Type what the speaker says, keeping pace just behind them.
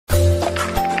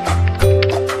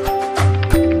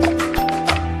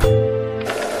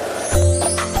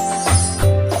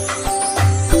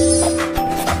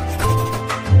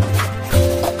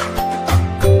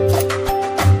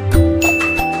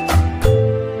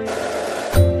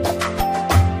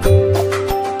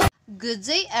Good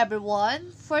day,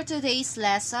 everyone. For today's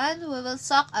lesson, we will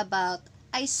talk about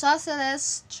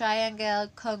isosceles triangle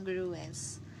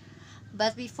congruence.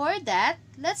 But before that,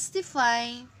 let's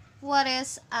define what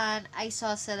is an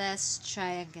isosceles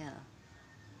triangle.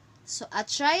 So, a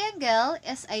triangle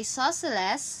is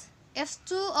isosceles if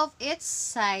two of its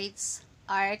sides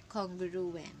are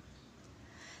congruent.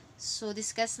 So,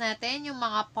 discuss natin yung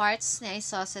mga parts ni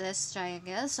isosceles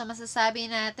triangle. So, masasabi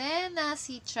natin na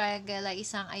si triangle ay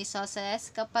isang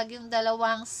isosceles kapag yung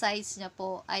dalawang sides niya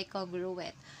po ay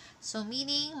congruent. So,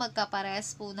 meaning,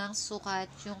 magkapares po ng sukat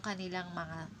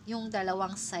yung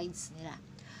dalawang sides nila.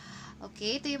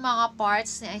 Okay, ito yung mga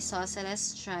parts ni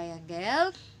isosceles triangle.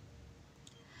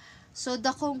 So,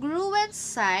 the congruent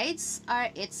sides are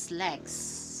its legs.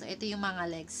 So, ito yung mga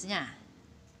legs niya.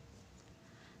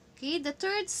 Okay, the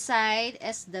third side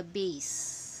is the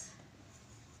base.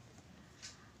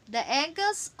 The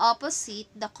angles opposite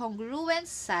the congruent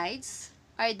sides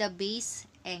are the base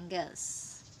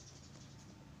angles.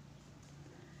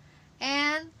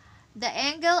 And the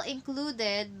angle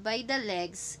included by the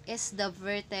legs is the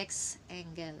vertex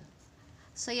angle.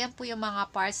 So, yan po yung mga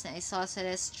parts na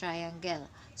isosceles triangle.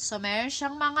 So, meron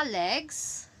siyang mga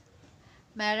legs,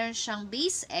 meron siyang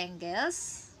base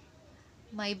angles,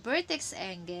 may vertex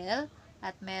angle,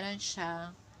 at meron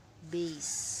siyang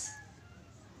base.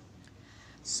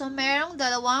 So, merong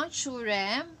dalawang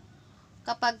theorem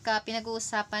kapag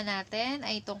pinag-uusapan natin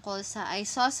ay tungkol sa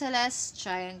isosceles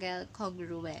triangle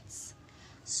congruence.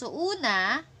 So,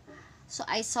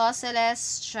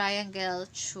 isosceles triangle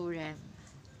theorem.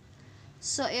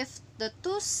 So, if the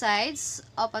two sides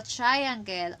of a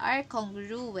triangle are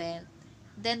congruent,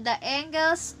 then the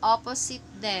angles opposite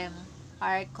them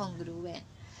are congruent.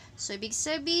 So, ibig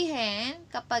sabihin,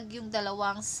 kapag yung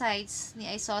dalawang sides ni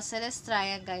isosceles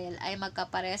triangle ay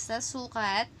magkapares na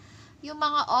sukat, yung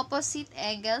mga opposite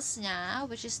angles niya,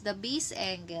 which is the base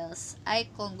angles, ay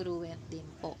congruent din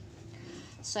po.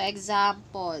 So,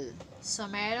 example. So,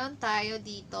 meron tayo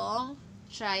ditong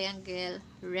triangle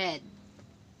red.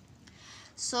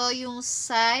 So, yung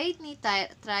side ni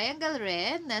triangle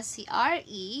red na si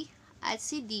RE at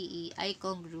si DE ay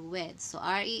congruent. So,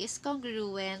 RE is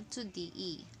congruent to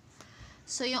DE.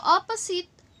 So, yung opposite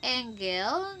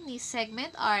angle ni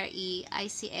segment RE ay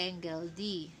si angle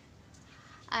D.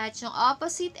 At yung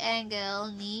opposite angle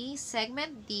ni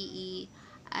segment DE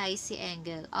ay si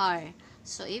angle R.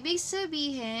 So, ibig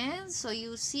sabihin,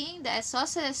 using the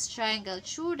isosceles triangle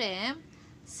theorem,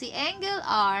 si angle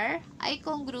R ay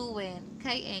congruent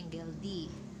kay angle D.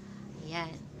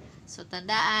 Ayan. So,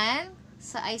 tandaan,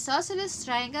 sa isosceles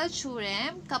triangle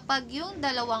theorem, kapag yung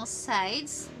dalawang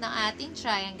sides ng ating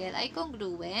triangle ay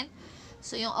congruent,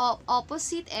 so yung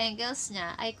opposite angles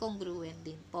niya ay congruent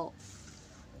din po.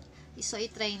 So,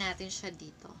 itry natin siya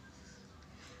dito.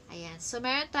 Ayan. So,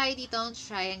 meron tayo dito ang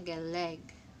triangle leg.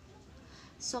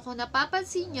 So, kung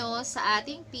napapansin nyo sa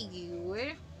ating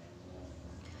figure,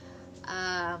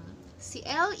 si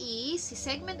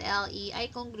segment LE ay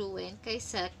congruent kay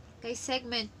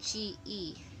segment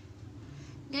GE.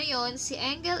 Ngayon, si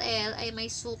angle L ay may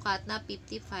sukat na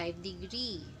 55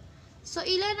 degree. So,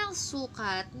 ilan ang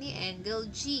sukat ni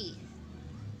angle G?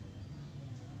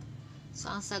 So,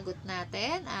 ang sagot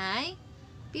natin ay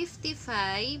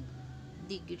 55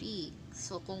 degree.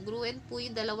 So, congruent po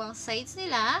yung dalawang sides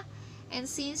nila. And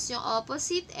since yung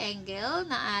opposite angle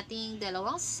na ating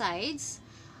dalawang sides,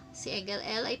 si angle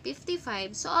L ay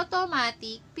 55, so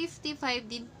automatic 55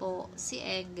 din po si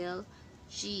angle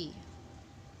G.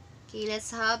 Okay,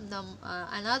 let's have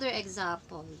another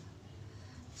example.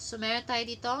 So, meron tayo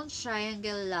dito ang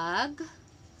triangle log.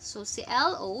 So, si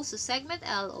segment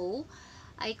LO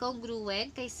ay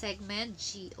congruent kay segment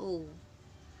GO.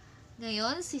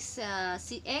 Ngayon, si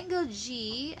angle G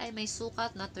ay may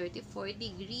sukat na 34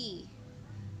 degree.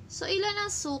 So, ilan ang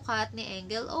sukat ni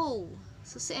angle O?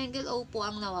 So, si angle O po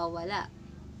ang nawawala.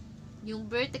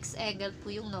 Yung vertex angle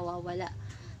po yung nawawala.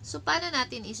 So, paano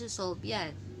natin isusolve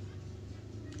yan?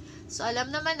 So,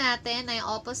 alam naman natin na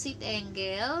yung opposite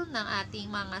angle ng ating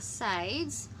mga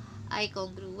sides ay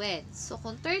congruent. So,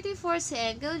 kung 34 si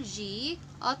angle G,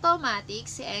 automatic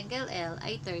si angle L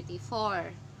ay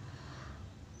 34.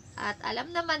 At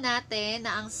alam naman natin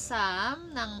na ang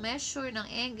sum ng measure ng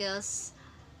angles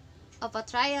of a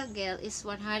triangle is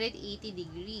 180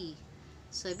 degree.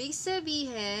 So, ibig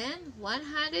sabihin,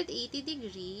 180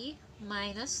 degree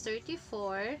minus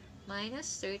 34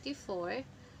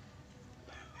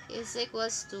 is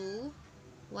equals to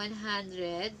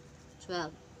 112.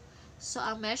 So,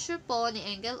 ang measure po ni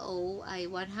angle O ay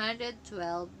 112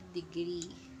 degree.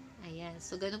 Ayan.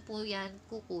 So, ganun po yan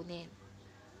kukunin.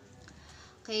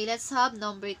 Okay, let's have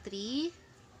number 3.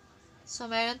 So,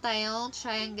 meron tayong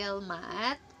triangle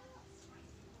mat.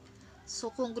 So,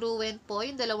 congruent po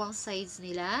yung dalawang sides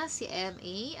nila, si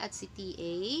MA at si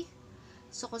TA.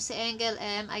 So, kung si angle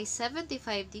M ay 75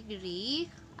 degree,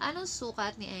 anong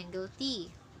sukat ni angle T?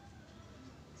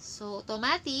 So,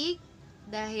 automatic,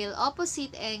 dahil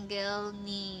opposite angle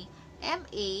ni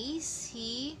MA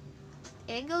si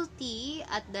angle T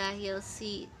at dahil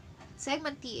si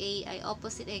segment TA ay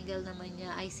opposite angle naman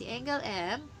niya ay si angle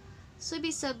M, so,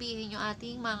 ibig sabihin yung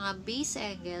ating mga base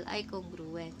angle ay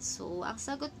congruent. So, ang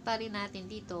sagot pa rin natin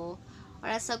dito, or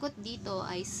ang sagot dito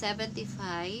ay 75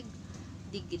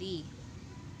 degree.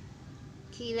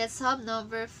 Okay, let's solve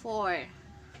number 4.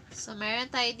 So,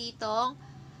 meron tayo ditong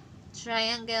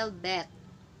triangle bet.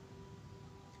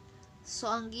 So,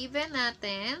 ang given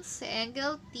natin, si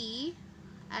angle T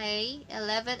ay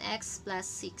 11x plus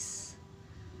 6.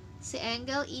 Si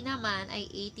angle E naman ay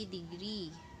 80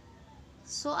 degree.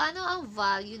 So, ano ang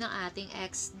value ng ating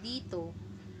x dito?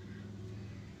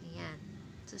 Ayan.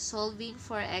 So, solving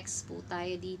for x po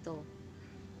tayo dito.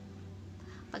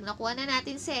 Pag nakuha na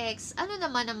natin si x, ano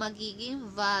naman ang magiging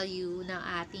value ng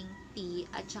ating t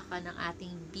at saka ng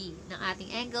ating b? Ng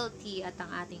ating angle t at ang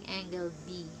ating angle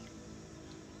b.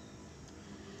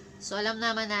 So, alam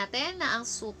naman natin na ang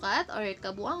sukat or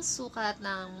kabuang sukat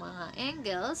ng mga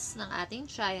angles ng ating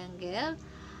triangle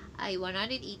ay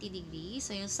 180 degrees.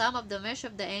 So, yung sum of the measure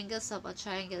of the angles of a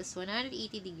triangle is 180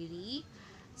 degree.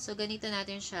 So, ganito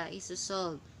natin siya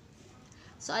isosolve.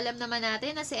 So, alam naman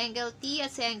natin na si angle T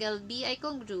at si angle B ay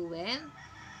congruent.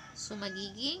 So,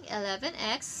 magiging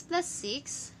 11x plus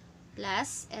 6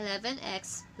 plus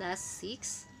 11x plus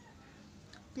 6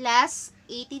 plus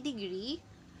 80 degree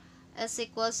is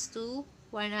equals to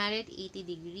 180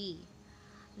 degree.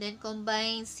 Then,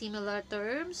 combine similar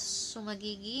terms. So,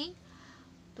 magiging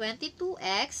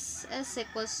 22x is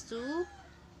equals to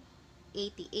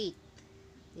 88.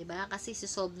 Diba? Kasi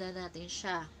sisolve na natin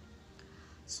siya.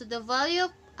 So, the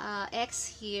value of x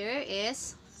here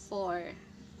is 4.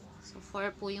 So,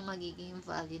 4 po yung magiging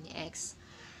value ni x.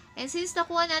 And since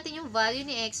nakuha natin yung value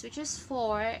ni x, which is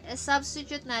 4,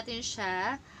 substitute natin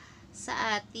siya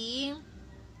sa ating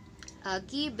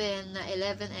given na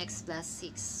 11x plus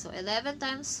 6. So, 11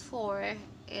 times 4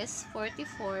 is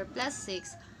 44 plus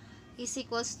 6 is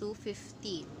equals to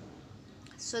 50.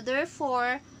 So,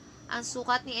 therefore, ang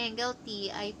sukat ni angle T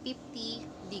ay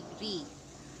 50 degree.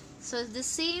 So, the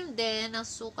same din ang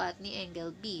sukat ni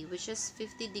angle B, which is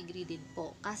 50 degree din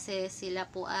po. Kasi sila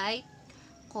po ay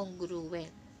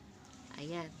congruent.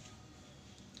 Ayan.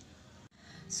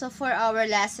 So, for our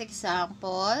last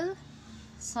example,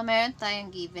 so, meron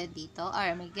tayong given dito,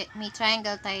 or may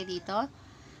triangle tayo dito,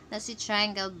 na si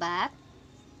triangle bat.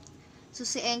 So,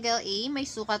 si angle A, may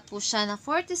sukat po siya na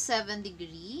 47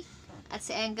 degree. At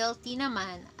si angle T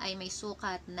naman ay may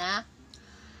sukat na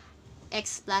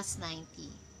x plus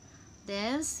 90.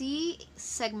 Then, si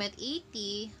segment AT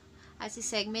at si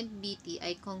segment BT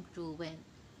ay congruent.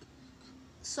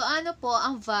 So, ano po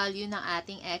ang value ng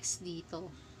ating x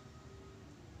dito?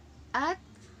 At,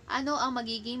 ano ang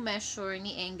magiging measure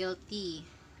ni angle T?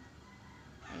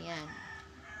 Ayan.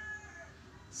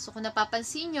 So, kung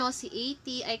napapansin nyo, si AT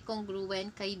ay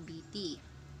congruent kay BT.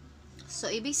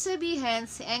 So, ibig sabihin,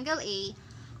 si angle A,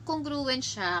 congruent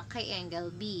siya kay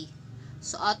angle B.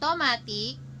 So,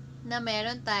 automatic na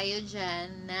meron tayo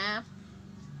dyan na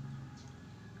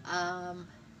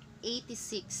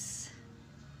 86.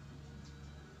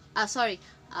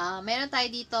 Meron tayo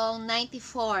ditong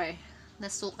 94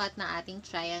 na sukat na ating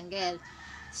triangle.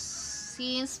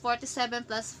 Since 47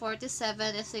 plus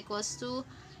 47 is equals to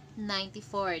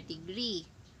 94 degree.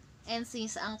 And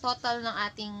since ang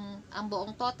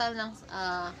buong total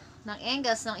ng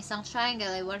angles ng isang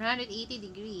triangle ay 180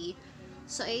 degree,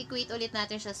 so i-equate ulit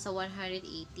natin siya sa 180.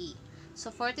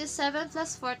 So 47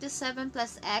 plus 47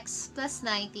 plus x plus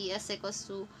 90 is equals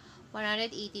to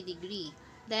 180 degree.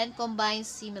 Then combine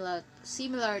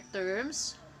similar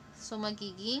terms. So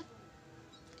magiging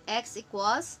x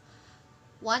equals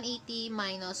 180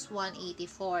 minus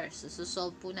 184. So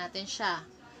susolve po natin siya.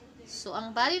 So,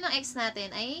 ang value ng x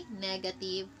natin ay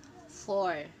negative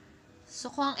 4. So,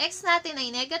 kung ang x natin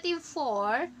ay negative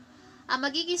 4, ang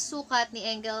magiging sukat ni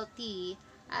angle T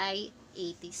ay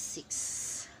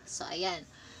 86. So, ayan.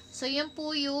 So, yun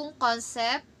po yung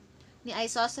concept ni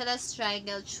Isosceles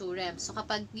Triangle Theorem. So,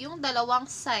 kapag yung dalawang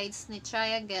sides ni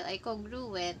triangle ay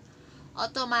congruent,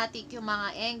 automatic yung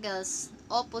mga angles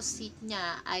opposite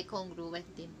niya ay congruent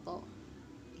din po.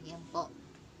 Ayan po.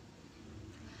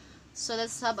 So,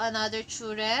 let's have another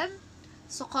theorem.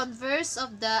 So, converse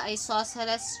of the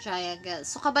isosceles triangle.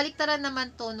 So, kabaliktaran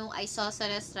naman to nung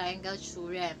isosceles triangle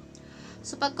theorem.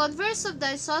 So, pag converse of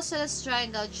the isosceles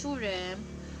triangle theorem,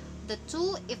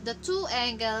 if the two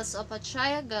angles of a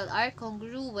triangle are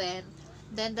congruent,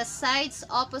 then the sides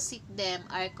opposite them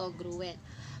are congruent.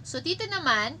 So, dito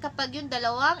naman, kapag yung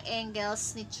dalawang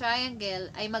angles ni triangle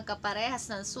ay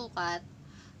magkaparehas ng sukat,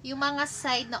 yung mga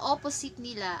side na opposite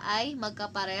nila ay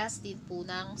magkaparehas din po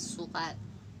ng sukat.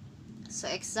 So,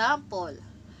 example.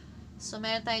 So,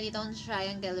 meron tayo dito ang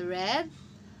triangle red.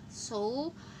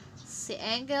 So, si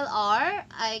angle R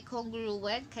ay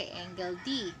congruent kay angle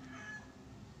D.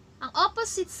 Ang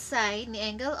opposite side ni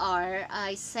angle R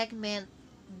ay segment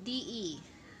DE.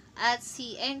 At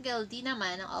si angle D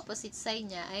naman, ang opposite side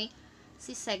niya ay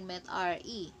si segment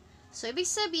RE. So, ibig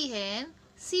sabihin,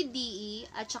 si DE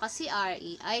at saka si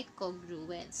RE ay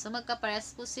congruent. So,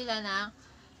 magkaparehas po sila ng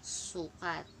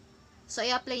sukat. So,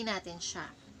 i-apply natin siya.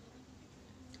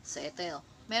 So, ito yun.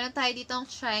 Meron tayo ditong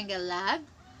triangle lag.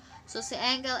 So, si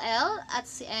angle L at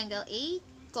si angle A,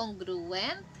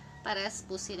 congruent. Parehas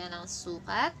po sila ng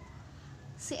sukat.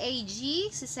 Si AG,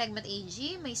 si segment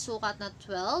AG, may sukat na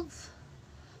 12.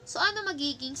 So, ano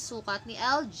magiging sukat ni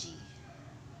LG?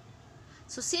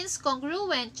 So, since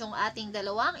congruent yung ating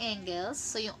dalawang angles,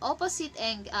 so yung opposite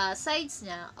sides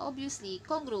niya, obviously,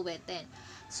 congruent din.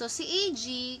 So, si AG,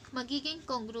 magiging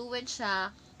congruent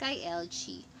siya kay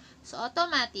LG. So,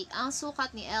 automatic, ang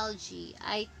sukat ni LG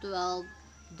ay 12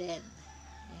 din.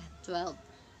 Ayan, 12.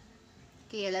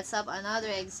 Okay, let's have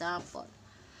another example.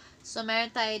 So, meron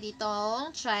tayo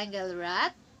ditong triangle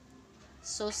rat.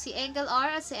 So, si angle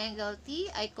R at si angle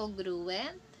T ay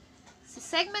congruent. Si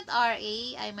segment RA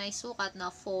ay may sukat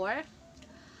na 4.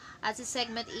 At si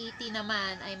segment AT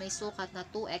naman ay may sukat na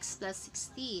 2x plus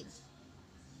 16.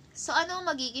 So, ano ang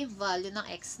magiging value ng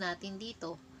x natin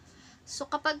dito? So,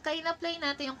 kapag in-apply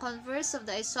natin yung converse of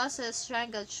the isosceles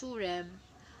triangle theorem,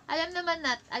 alam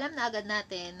na agad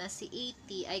natin na si AT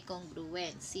ay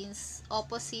congruent since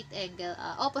opposite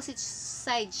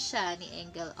side siya ni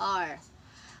angle R.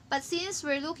 But since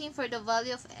we're looking for the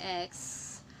value of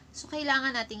x, so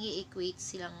kailangan nating i-equate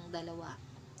silang dalawa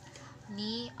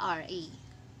ni RA.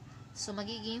 So,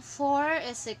 magiging 4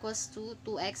 is equals to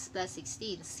 2x plus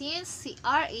 16 since si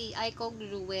RA ay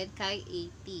congruent kay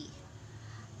AT.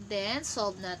 Then,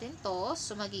 solve natin to.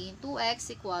 So, magiging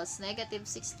 2x equals negative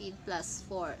 16 plus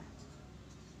 4.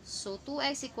 So,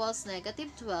 2x equals negative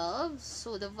 12.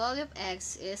 So, the value of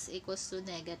x is equals to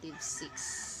negative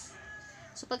 6.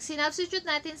 So, pag sinubstitute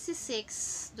natin si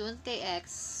 6 dun kay x,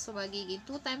 so, magiging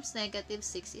 2 times negative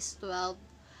 6 is 12.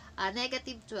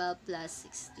 Negative 12 plus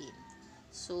 16.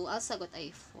 So, ang sagot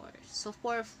ay 4. So,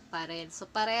 4 pa rin. So,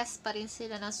 parehas pa rin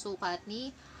sila ng sukat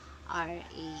ni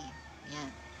RA.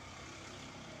 Yan.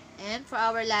 And for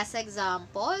our last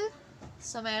example,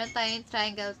 so meron tayong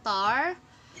triangle TAR.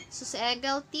 So, si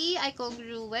angle T ay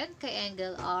congruent kay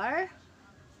angle R.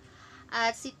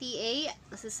 At si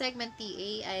segment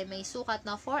TA ay may sukat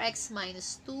na 4x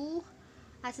minus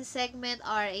 2. At si segment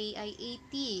RA ay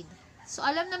 18. So,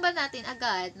 alam naman natin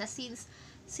agad na since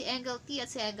si angle T at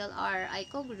si angle R ay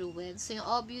congruent, so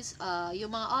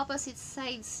yung mga opposite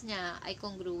sides niya ay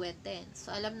congruent din.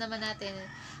 So, alam na natin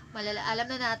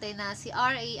na si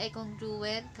RA ay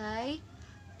congruent kay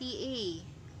TA.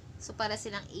 So, para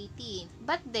silang 18.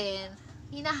 But then,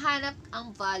 hinahanap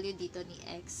ang value dito ni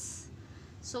x.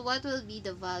 So, what will be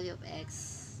the value of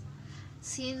x?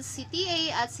 Since si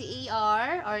TA at si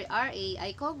AR or RA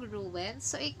ay congruent,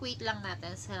 so equate lang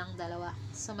natin silang dalawa.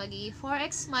 So, magiging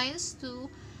 4x minus 2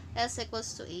 is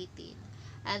equals to 18.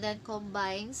 And then,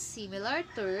 combine similar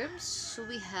terms. So,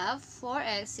 we have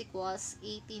 4x equals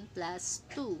 18 plus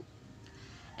 2.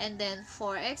 And then,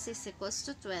 4x is equals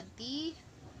to 20.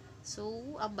 So,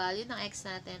 ang value ng x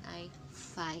natin ay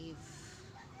 5.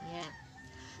 Yan.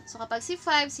 So, kapag si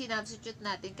 5, sinubstitute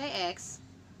natin kay x,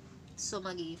 so,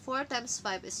 magiging 4 times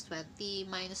 5 is 20,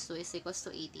 minus 2 is equals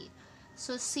to 18.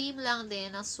 So, same lang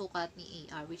din ang sukat ni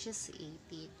AR, which is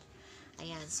 18.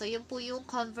 Ayan. So, yun po yung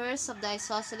converse of the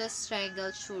isosceles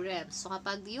triangle theorem. So,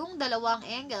 kapag yung dalawang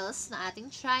angles na ating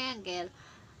triangle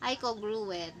ay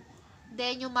congruent,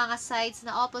 then yung mga sides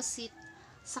na opposite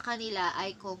sa kanila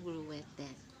ay congruent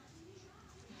din.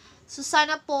 So,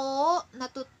 sana po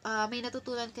may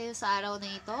natutunan kayo sa araw na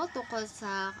ito tungkol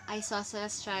sa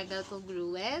isosceles triangle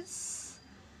congruence.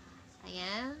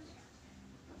 Ayan.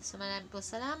 So, maraming po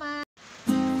salamat.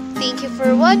 Thank you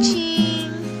for watching.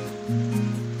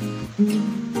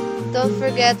 Don't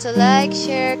forget to like,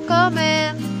 share,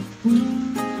 comment,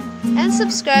 and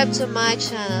subscribe to my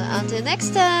channel. Until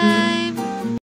next time.